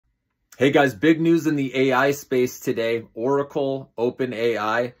Hey guys, big news in the AI space today. Oracle,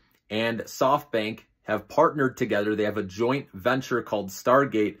 OpenAI, and SoftBank have partnered together. They have a joint venture called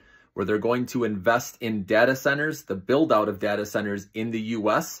Stargate where they're going to invest in data centers, the build out of data centers in the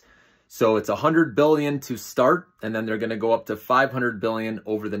US. So it's 100 billion to start, and then they're going to go up to 500 billion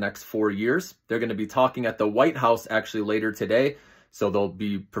over the next 4 years. They're going to be talking at the White House actually later today. So they'll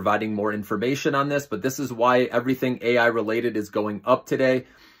be providing more information on this, but this is why everything AI related is going up today.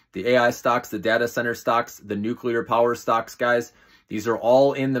 The AI stocks, the data center stocks, the nuclear power stocks, guys, these are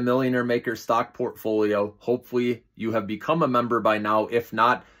all in the Millionaire Maker stock portfolio. Hopefully you have become a member by now. If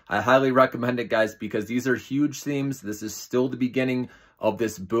not, I highly recommend it, guys, because these are huge themes. This is still the beginning of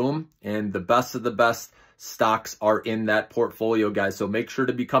this boom, and the best of the best stocks are in that portfolio, guys. So make sure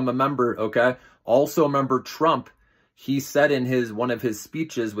to become a member, okay? Also, remember Trump, he said in one of his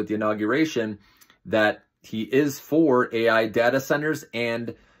speeches with the inauguration that he is for AI data centers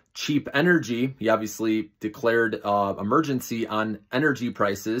and cheap energy. He obviously declared emergency on energy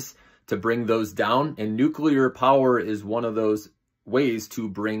prices to bring those down, and nuclear power is one of those ways to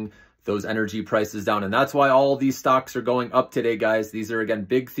bring those energy prices down. And that's why all of these stocks are going up today, guys. These are, again,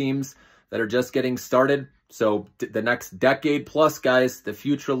 big themes that are just getting started. So the next decade plus, guys, the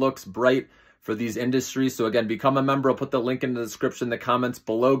future looks bright for these industries. So again, become a member. I'll put the link in the description, the comments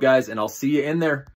below, guys, and I'll see you in there.